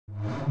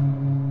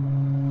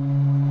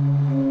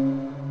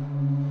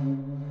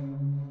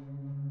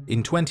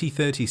In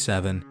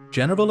 2037,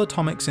 General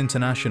Atomics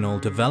International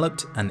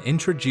developed and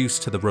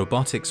introduced to the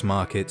robotics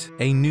market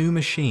a new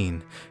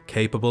machine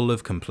capable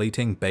of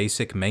completing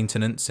basic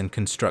maintenance and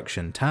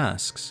construction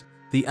tasks.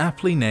 The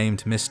aptly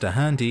named Mr.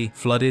 Handy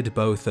flooded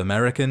both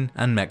American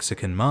and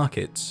Mexican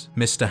markets.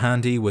 Mr.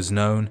 Handy was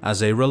known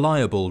as a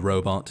reliable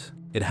robot.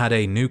 It had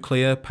a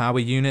nuclear power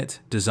unit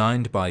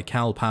designed by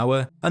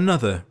Calpower,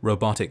 another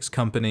robotics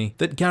company,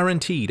 that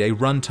guaranteed a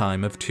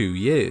runtime of 2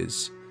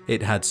 years.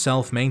 It had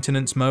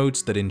self-maintenance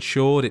modes that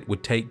ensured it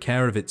would take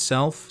care of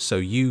itself so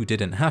you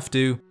didn't have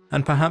to,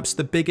 and perhaps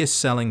the biggest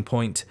selling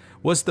point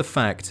was the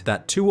fact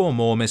that 2 or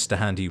more Mr.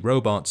 Handy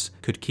robots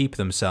could keep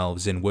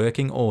themselves in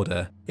working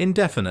order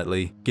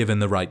indefinitely given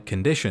the right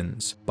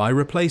conditions by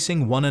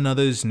replacing one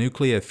another's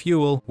nuclear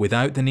fuel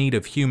without the need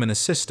of human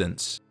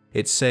assistance.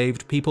 It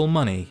saved people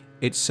money,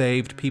 it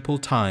saved people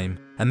time,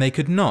 and they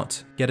could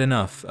not get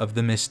enough of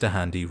the Mr.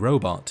 Handy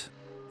robot.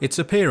 Its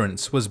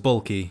appearance was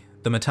bulky.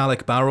 The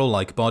metallic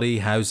barrel-like body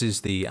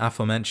houses the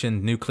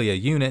aforementioned nuclear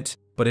unit,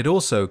 but it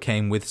also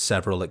came with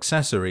several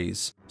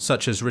accessories,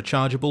 such as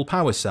rechargeable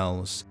power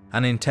cells,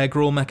 an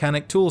integral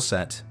mechanic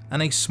toolset,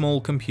 and a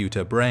small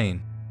computer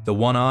brain. The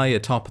one eye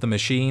atop the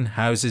machine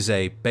houses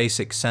a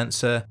basic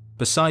sensor.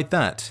 Beside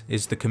that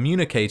is the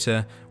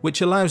communicator,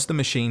 which allows the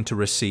machine to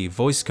receive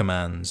voice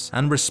commands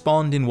and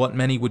respond in what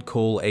many would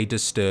call a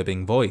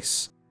disturbing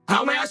voice.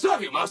 How may I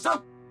serve you,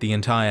 master? The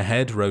entire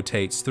head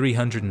rotates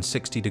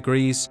 360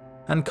 degrees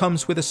and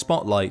comes with a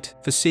spotlight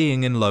for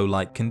seeing in low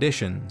light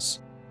conditions.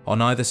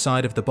 On either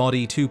side of the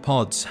body, 2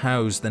 pods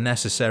house the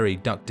necessary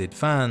ducted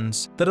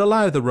fans that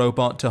allow the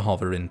robot to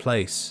hover in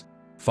place.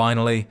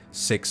 Finally,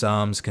 6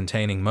 arms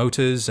containing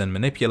motors and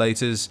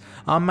manipulators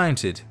are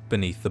mounted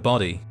beneath the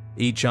body.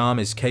 Each arm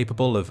is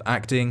capable of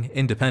acting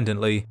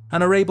independently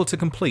and are able to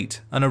complete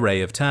an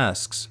array of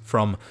tasks,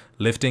 from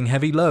lifting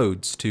heavy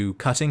loads to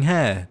cutting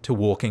hair to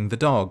walking the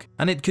dog,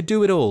 and it could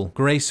do it all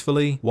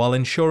gracefully while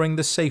ensuring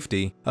the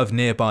safety of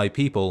nearby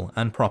people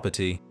and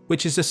property,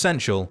 which is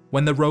essential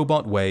when the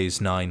robot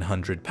weighs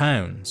 900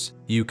 pounds.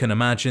 You can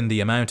imagine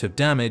the amount of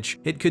damage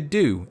it could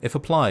do if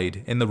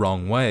applied in the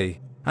wrong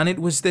way. And it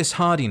was this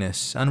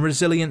hardiness and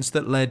resilience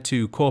that led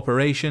to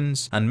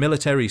corporations and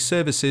military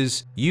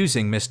services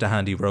using Mr.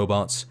 Handy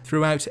robots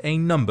throughout a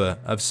number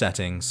of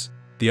settings.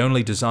 The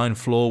only design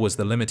flaw was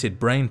the limited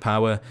brain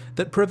power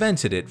that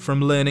prevented it from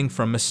learning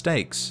from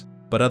mistakes.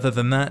 But other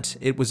than that,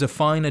 it was a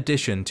fine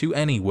addition to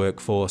any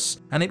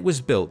workforce, and it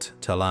was built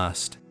to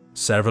last.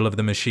 Several of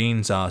the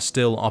machines are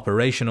still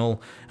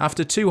operational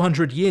after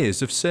 200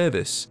 years of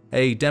service,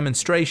 a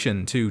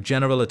demonstration to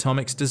General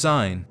Atomics'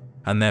 design,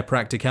 and their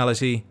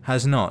practicality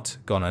has not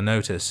gone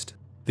unnoticed.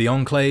 The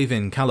Enclave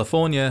in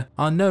California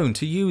are known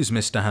to use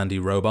Mr. Handy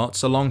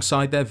robots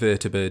alongside their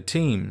vertibird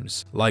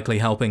teams, likely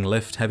helping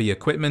lift heavy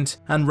equipment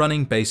and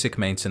running basic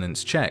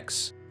maintenance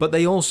checks. But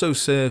they also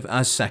serve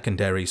as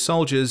secondary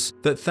soldiers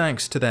that,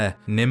 thanks to their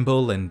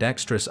nimble and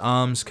dexterous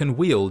arms, can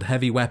wield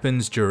heavy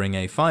weapons during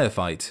a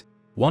firefight.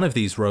 One of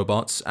these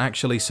robots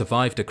actually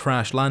survived a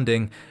crash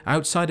landing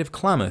outside of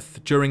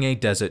Klamath during a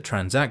desert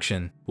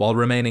transaction. While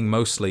remaining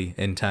mostly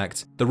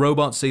intact, the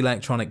robot's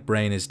electronic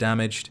brain is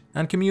damaged,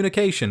 and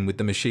communication with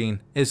the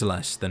machine is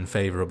less than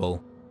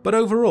favorable. But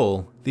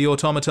overall, the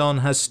automaton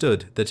has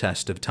stood the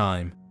test of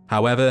time.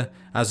 However,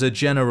 as a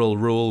general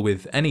rule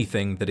with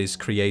anything that is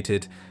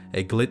created,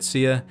 a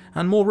glitzier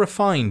and more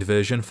refined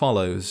version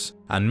follows,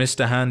 and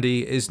Mr.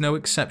 Handy is no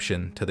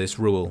exception to this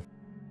rule.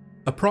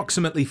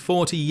 Approximately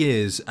 40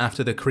 years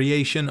after the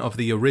creation of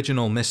the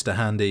original Mr.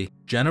 Handy,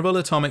 General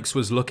Atomics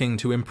was looking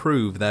to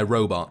improve their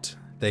robot.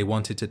 They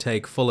wanted to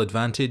take full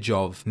advantage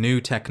of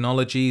new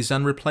technologies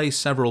and replace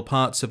several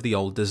parts of the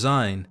old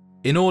design.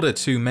 In order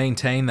to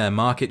maintain their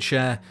market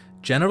share,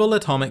 General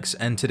Atomics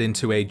entered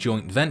into a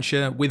joint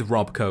venture with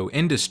Robco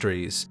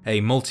Industries, a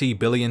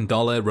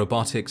multi-billion-dollar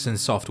robotics and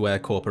software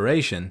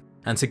corporation,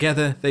 and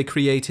together they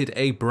created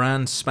a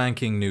brand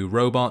spanking new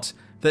robot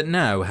that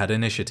now had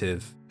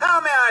initiative. How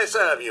may I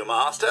serve you,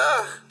 master?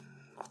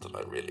 Not that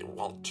I really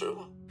want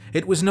to.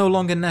 It was no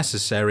longer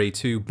necessary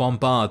to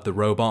bombard the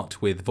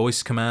robot with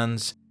voice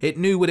commands. It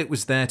knew what it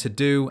was there to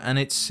do, and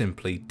it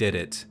simply did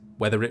it.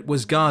 Whether it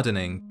was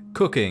gardening,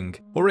 cooking,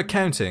 or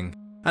accounting,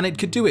 and it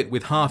could do it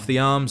with half the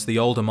arms the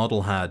older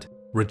model had,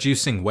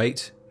 reducing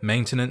weight,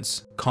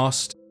 maintenance,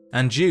 cost,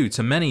 and due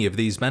to many of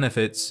these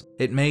benefits,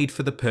 it made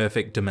for the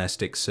perfect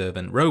domestic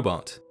servant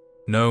robot.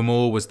 No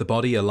more was the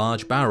body a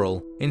large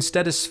barrel,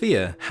 instead a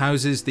sphere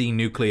houses the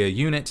nuclear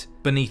unit,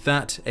 beneath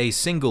that a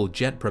single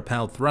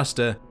jet-propelled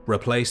thruster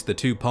replaced the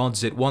 2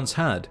 pods it once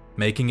had,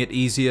 making it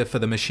easier for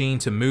the machine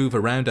to move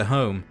around a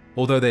home,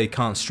 although they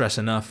can't stress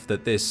enough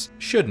that this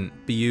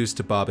shouldn't be used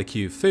to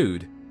barbecue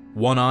food.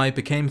 One eye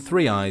became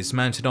 3 eyes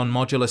mounted on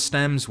modular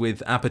stems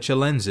with aperture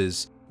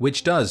lenses,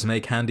 which does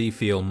make Handy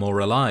feel more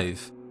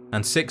alive,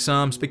 and 6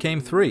 arms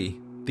became 3.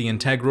 The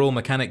integral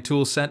mechanic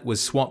toolset was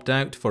swapped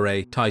out for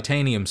a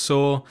titanium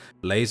saw,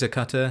 laser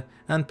cutter,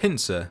 and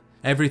pincer,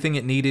 everything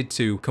it needed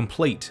to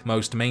complete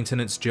most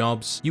maintenance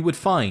jobs you would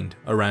find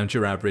around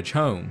your average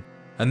home.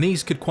 and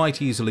these could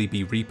quite easily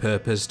be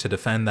repurposed to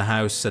defend the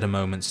house at a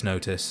moment's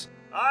notice.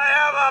 I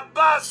have a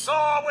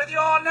buzzsaw with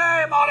your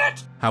name on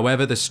it!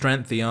 However, the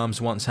strength the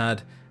arms once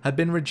had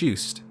been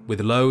reduced,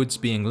 with loads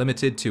being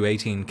limited to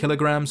 18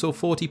 kilograms or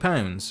 40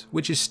 pounds,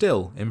 which is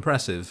still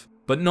impressive,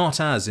 but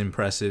not as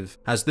impressive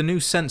as the new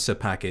sensor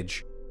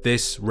package.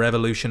 This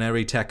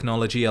revolutionary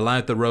technology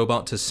allowed the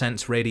robot to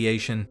sense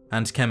radiation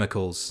and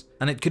chemicals,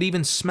 and it could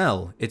even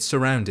smell its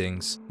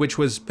surroundings, which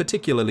was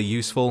particularly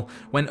useful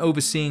when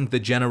overseeing the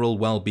general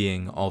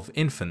well-being of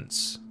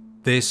infants.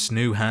 This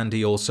new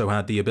handy also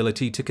had the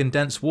ability to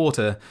condense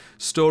water,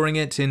 storing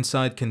it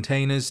inside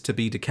containers to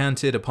be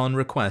decanted upon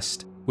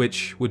request,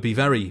 which would be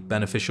very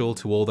beneficial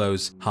to all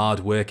those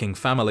hard-working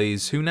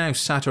families who now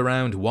sat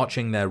around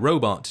watching their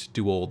robot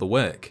do all the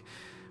work.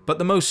 But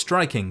the most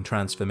striking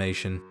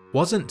transformation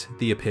wasn't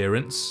the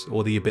appearance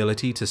or the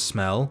ability to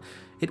smell,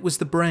 it was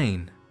the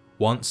brain.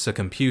 Once a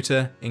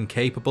computer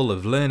incapable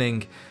of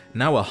learning,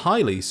 now a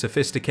highly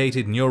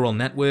sophisticated neural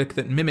network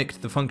that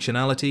mimicked the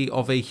functionality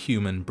of a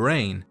human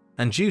brain.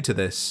 And due to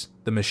this,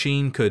 the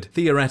machine could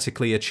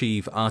theoretically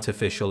achieve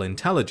artificial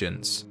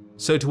intelligence.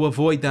 So to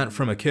avoid that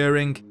from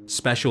occurring,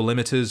 special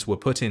limiters were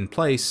put in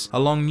place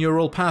along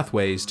neural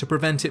pathways to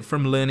prevent it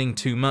from learning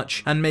too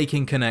much and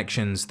making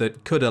connections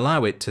that could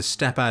allow it to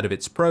step out of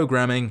its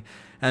programming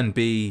and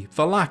be,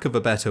 for lack of a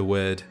better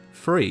word,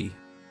 free.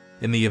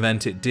 In the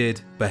event it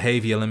did,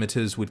 behavior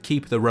limiters would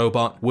keep the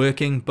robot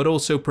working but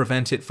also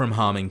prevent it from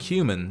harming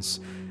humans,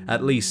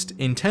 at least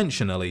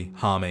intentionally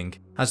harming,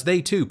 as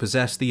they too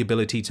possess the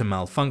ability to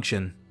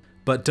malfunction.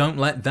 But don't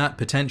let that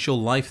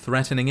potential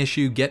life-threatening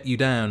issue get you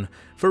down,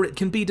 for it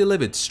can be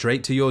delivered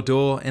straight to your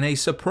door in a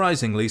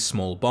surprisingly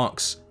small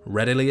box,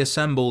 readily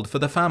assembled for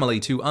the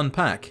family to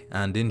unpack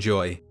and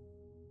enjoy.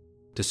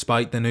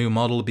 Despite the new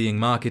model being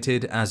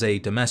marketed as a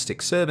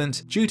domestic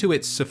servant, due to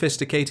its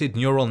sophisticated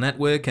neural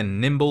network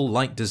and nimble,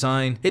 light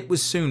design, it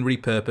was soon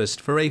repurposed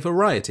for a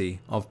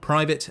variety of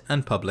private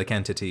and public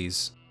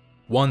entities.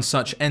 One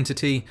such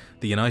entity,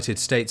 the United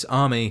States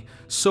Army,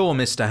 saw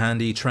Mr.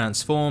 Handy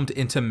transformed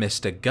into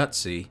Mr.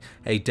 Gutsy,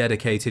 a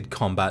dedicated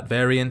combat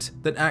variant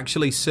that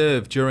actually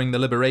served during the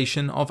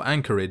liberation of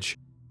Anchorage.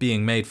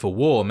 Being made for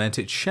war meant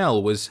its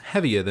shell was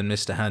heavier than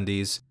Mr.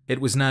 Handy's. It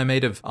was now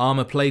made of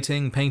armor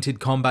plating painted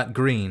combat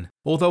green,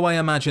 although I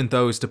imagine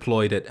those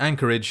deployed at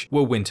Anchorage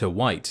were winter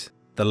white.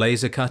 The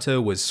laser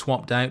cutter was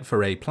swapped out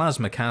for a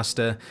plasma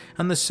caster,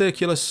 and the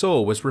circular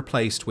saw was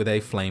replaced with a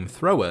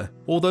flamethrower,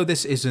 although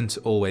this isn't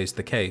always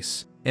the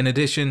case. In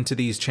addition to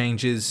these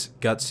changes,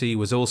 Gutsy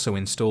was also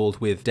installed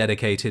with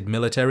dedicated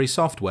military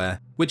software,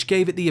 which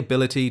gave it the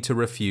ability to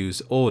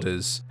refuse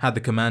orders, had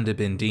the commander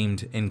been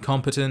deemed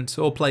incompetent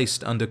or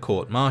placed under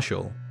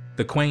court-martial.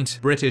 The quaint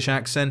British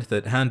accent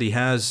that Handy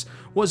has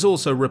was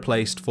also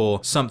replaced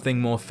for something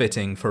more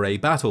fitting for a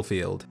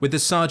battlefield, with the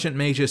Sergeant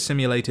Major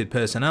simulated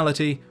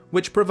personality,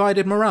 which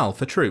provided morale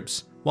for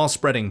troops, while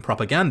spreading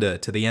propaganda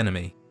to the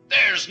enemy.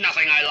 There's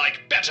nothing I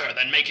like better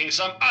than making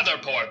some other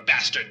poor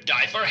bastard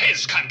die for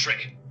his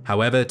country.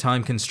 However,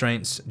 time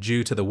constraints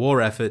due to the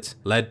war effort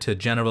led to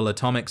General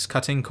Atomics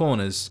cutting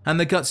corners, and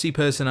the Gutsy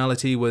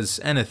personality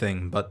was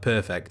anything but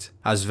perfect,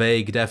 as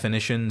vague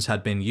definitions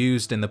had been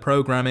used in the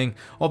programming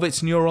of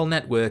its neural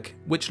network,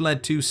 which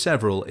led to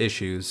several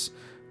issues.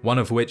 One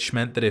of which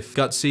meant that if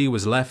Gutsy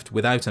was left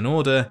without an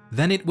order,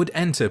 then it would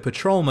enter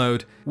patrol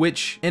mode,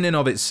 which in and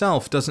of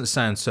itself doesn't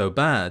sound so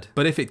bad,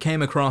 but if it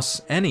came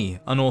across any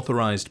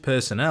unauthorized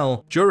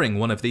personnel during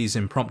one of these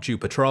impromptu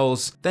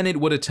patrols, then it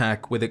would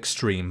attack with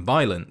extreme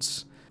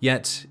violence.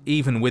 Yet,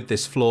 even with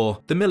this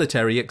flaw, the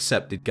military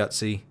accepted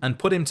Gutsy and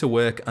put him to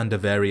work under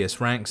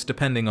various ranks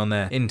depending on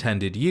their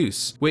intended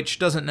use, which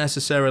doesn't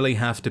necessarily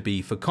have to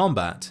be for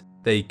combat.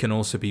 They can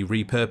also be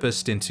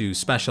repurposed into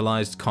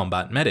specialized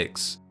combat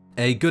medics.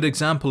 A good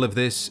example of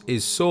this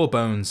is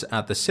Sawbones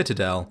at the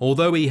Citadel,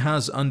 although he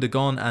has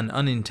undergone an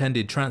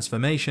unintended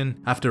transformation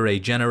after a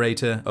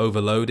generator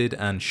overloaded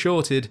and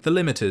shorted the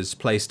limiters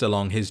placed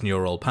along his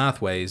neural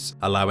pathways,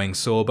 allowing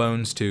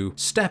Sawbones to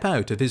step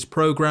out of his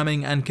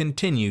programming and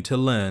continue to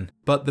learn.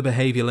 But the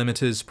behavior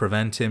limiters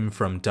prevent him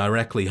from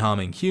directly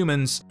harming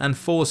humans and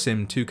force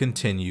him to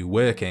continue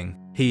working.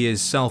 He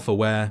is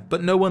self-aware,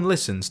 but no one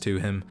listens to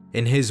him.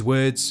 In his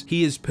words,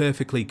 he is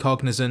perfectly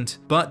cognizant,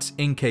 but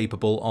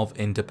incapable of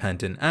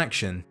independent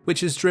action, which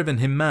has driven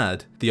him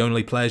mad. The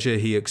only pleasure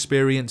he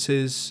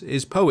experiences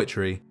is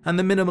poetry, and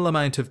the minimal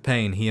amount of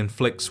pain he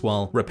inflicts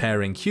while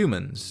repairing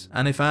humans,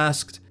 and if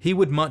asked, he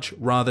would much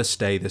rather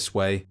stay this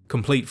way.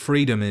 Complete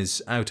freedom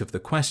is out of the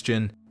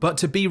question, but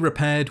to be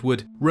repaired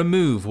would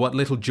remove what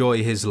little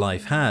joy his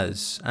life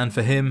has, and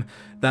for him,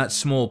 that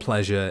small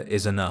pleasure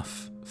is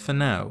enough, for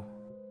now.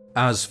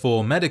 As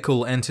for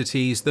medical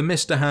entities, the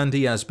Mr.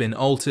 Handy has been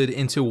altered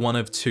into one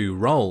of two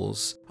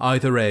roles,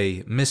 either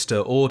a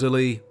Mr.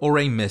 Orderly or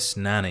a Miss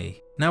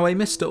Nanny. Now, a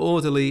Mr.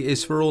 Orderly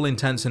is for all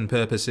intents and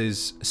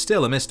purposes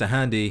still a Mr.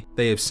 Handy.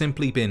 They have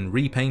simply been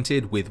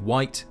repainted with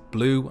white,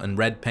 blue and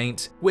red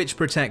paint, which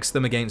protects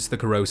them against the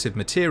corrosive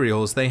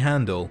materials they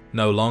handle.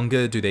 No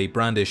longer do they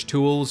brandish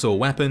tools or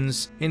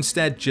weapons,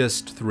 instead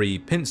just 3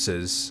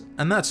 pincers,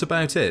 and that's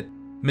about it.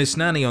 Miss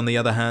Nanny, on the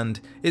other hand,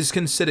 is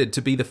considered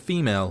to be the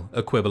female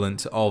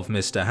equivalent of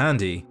Mr.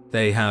 Handy.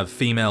 They have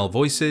female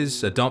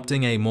voices,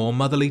 adopting a more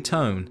motherly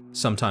tone,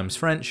 sometimes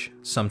French,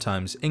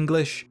 sometimes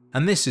English,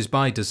 and this is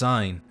by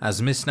design,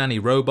 as Miss Nanny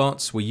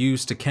robots were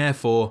used to care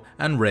for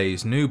and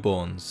raise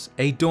newborns,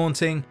 a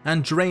daunting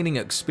and draining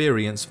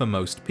experience for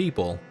most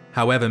people.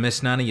 However,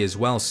 Miss Nanny is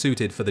well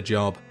suited for the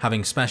job,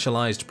 having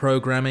specialized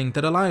programming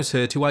that allows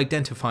her to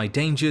identify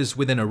dangers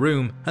within a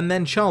room and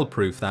then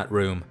childproof that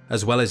room,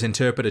 as well as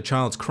interpret a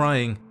child's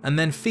crying and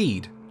then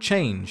feed,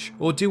 change,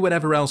 or do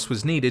whatever else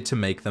was needed to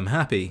make them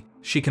happy.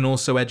 She can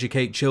also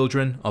educate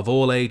children of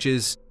all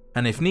ages,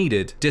 and if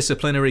needed,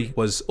 disciplinary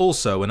was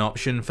also an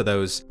option for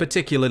those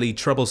particularly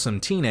troublesome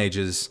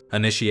teenagers,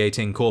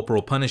 initiating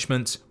corporal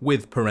punishment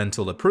with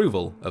parental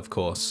approval, of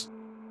course.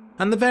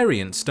 And the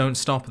variants don't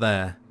stop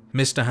there.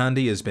 Mr.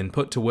 Handy has been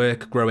put to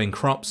work growing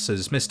crops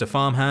as Mr.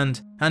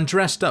 Farmhand and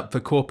dressed up for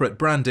corporate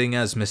branding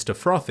as Mr.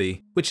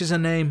 Frothy, which is a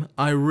name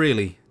I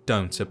really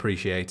don't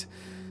appreciate.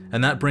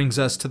 And that brings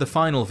us to the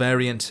final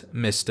variant,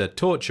 Mr.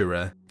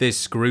 Torturer.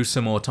 This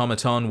gruesome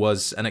automaton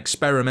was an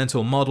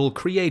experimental model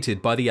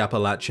created by the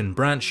Appalachian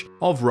branch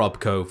of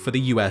Robco for the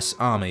US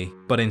Army,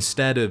 but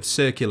instead of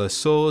circular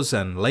saws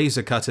and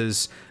laser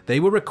cutters,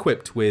 they were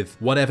equipped with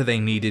whatever they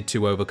needed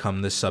to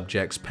overcome the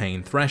subject's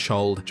pain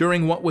threshold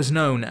during what was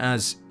known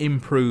as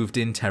improved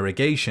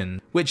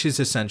interrogation, which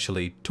is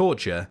essentially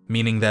torture,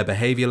 meaning their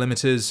behavior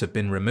limiters have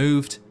been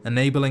removed,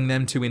 enabling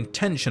them to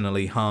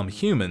intentionally harm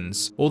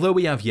humans, although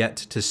we have yet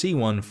to see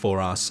one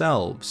for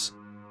ourselves.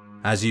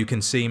 As you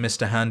can see,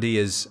 Mr. Handy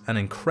is an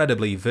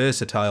incredibly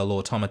versatile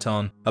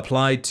automaton,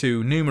 applied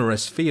to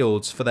numerous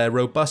fields for their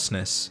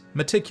robustness,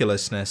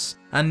 meticulousness,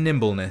 and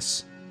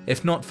nimbleness.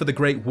 If not for the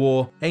Great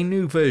War, a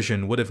new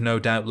version would have no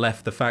doubt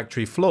left the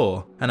factory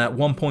floor, and at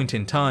one point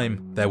in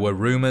time, there were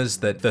rumours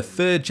that the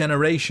 3rd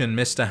generation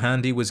Mr.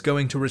 Handy was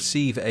going to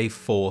receive a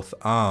 4th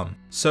arm.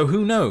 So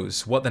who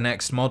knows what the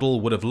next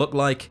model would have looked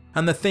like,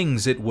 and the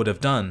things it would have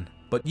done,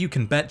 but you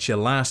can bet your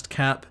last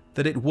cap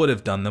that it would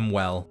have done them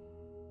well.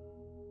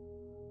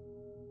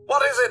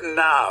 What is it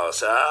now,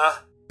 sir?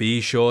 Be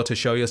sure to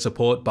show your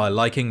support by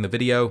liking the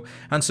video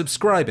and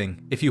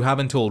subscribing if you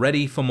haven't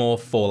already for more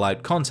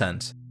Fallout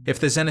content. If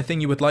there's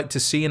anything you would like to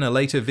see in a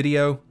later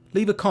video,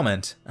 leave a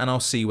comment and I'll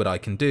see what I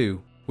can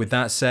do. With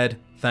that said,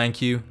 thank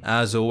you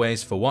as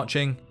always for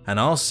watching, and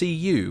I'll see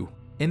you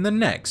in the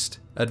next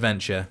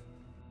adventure.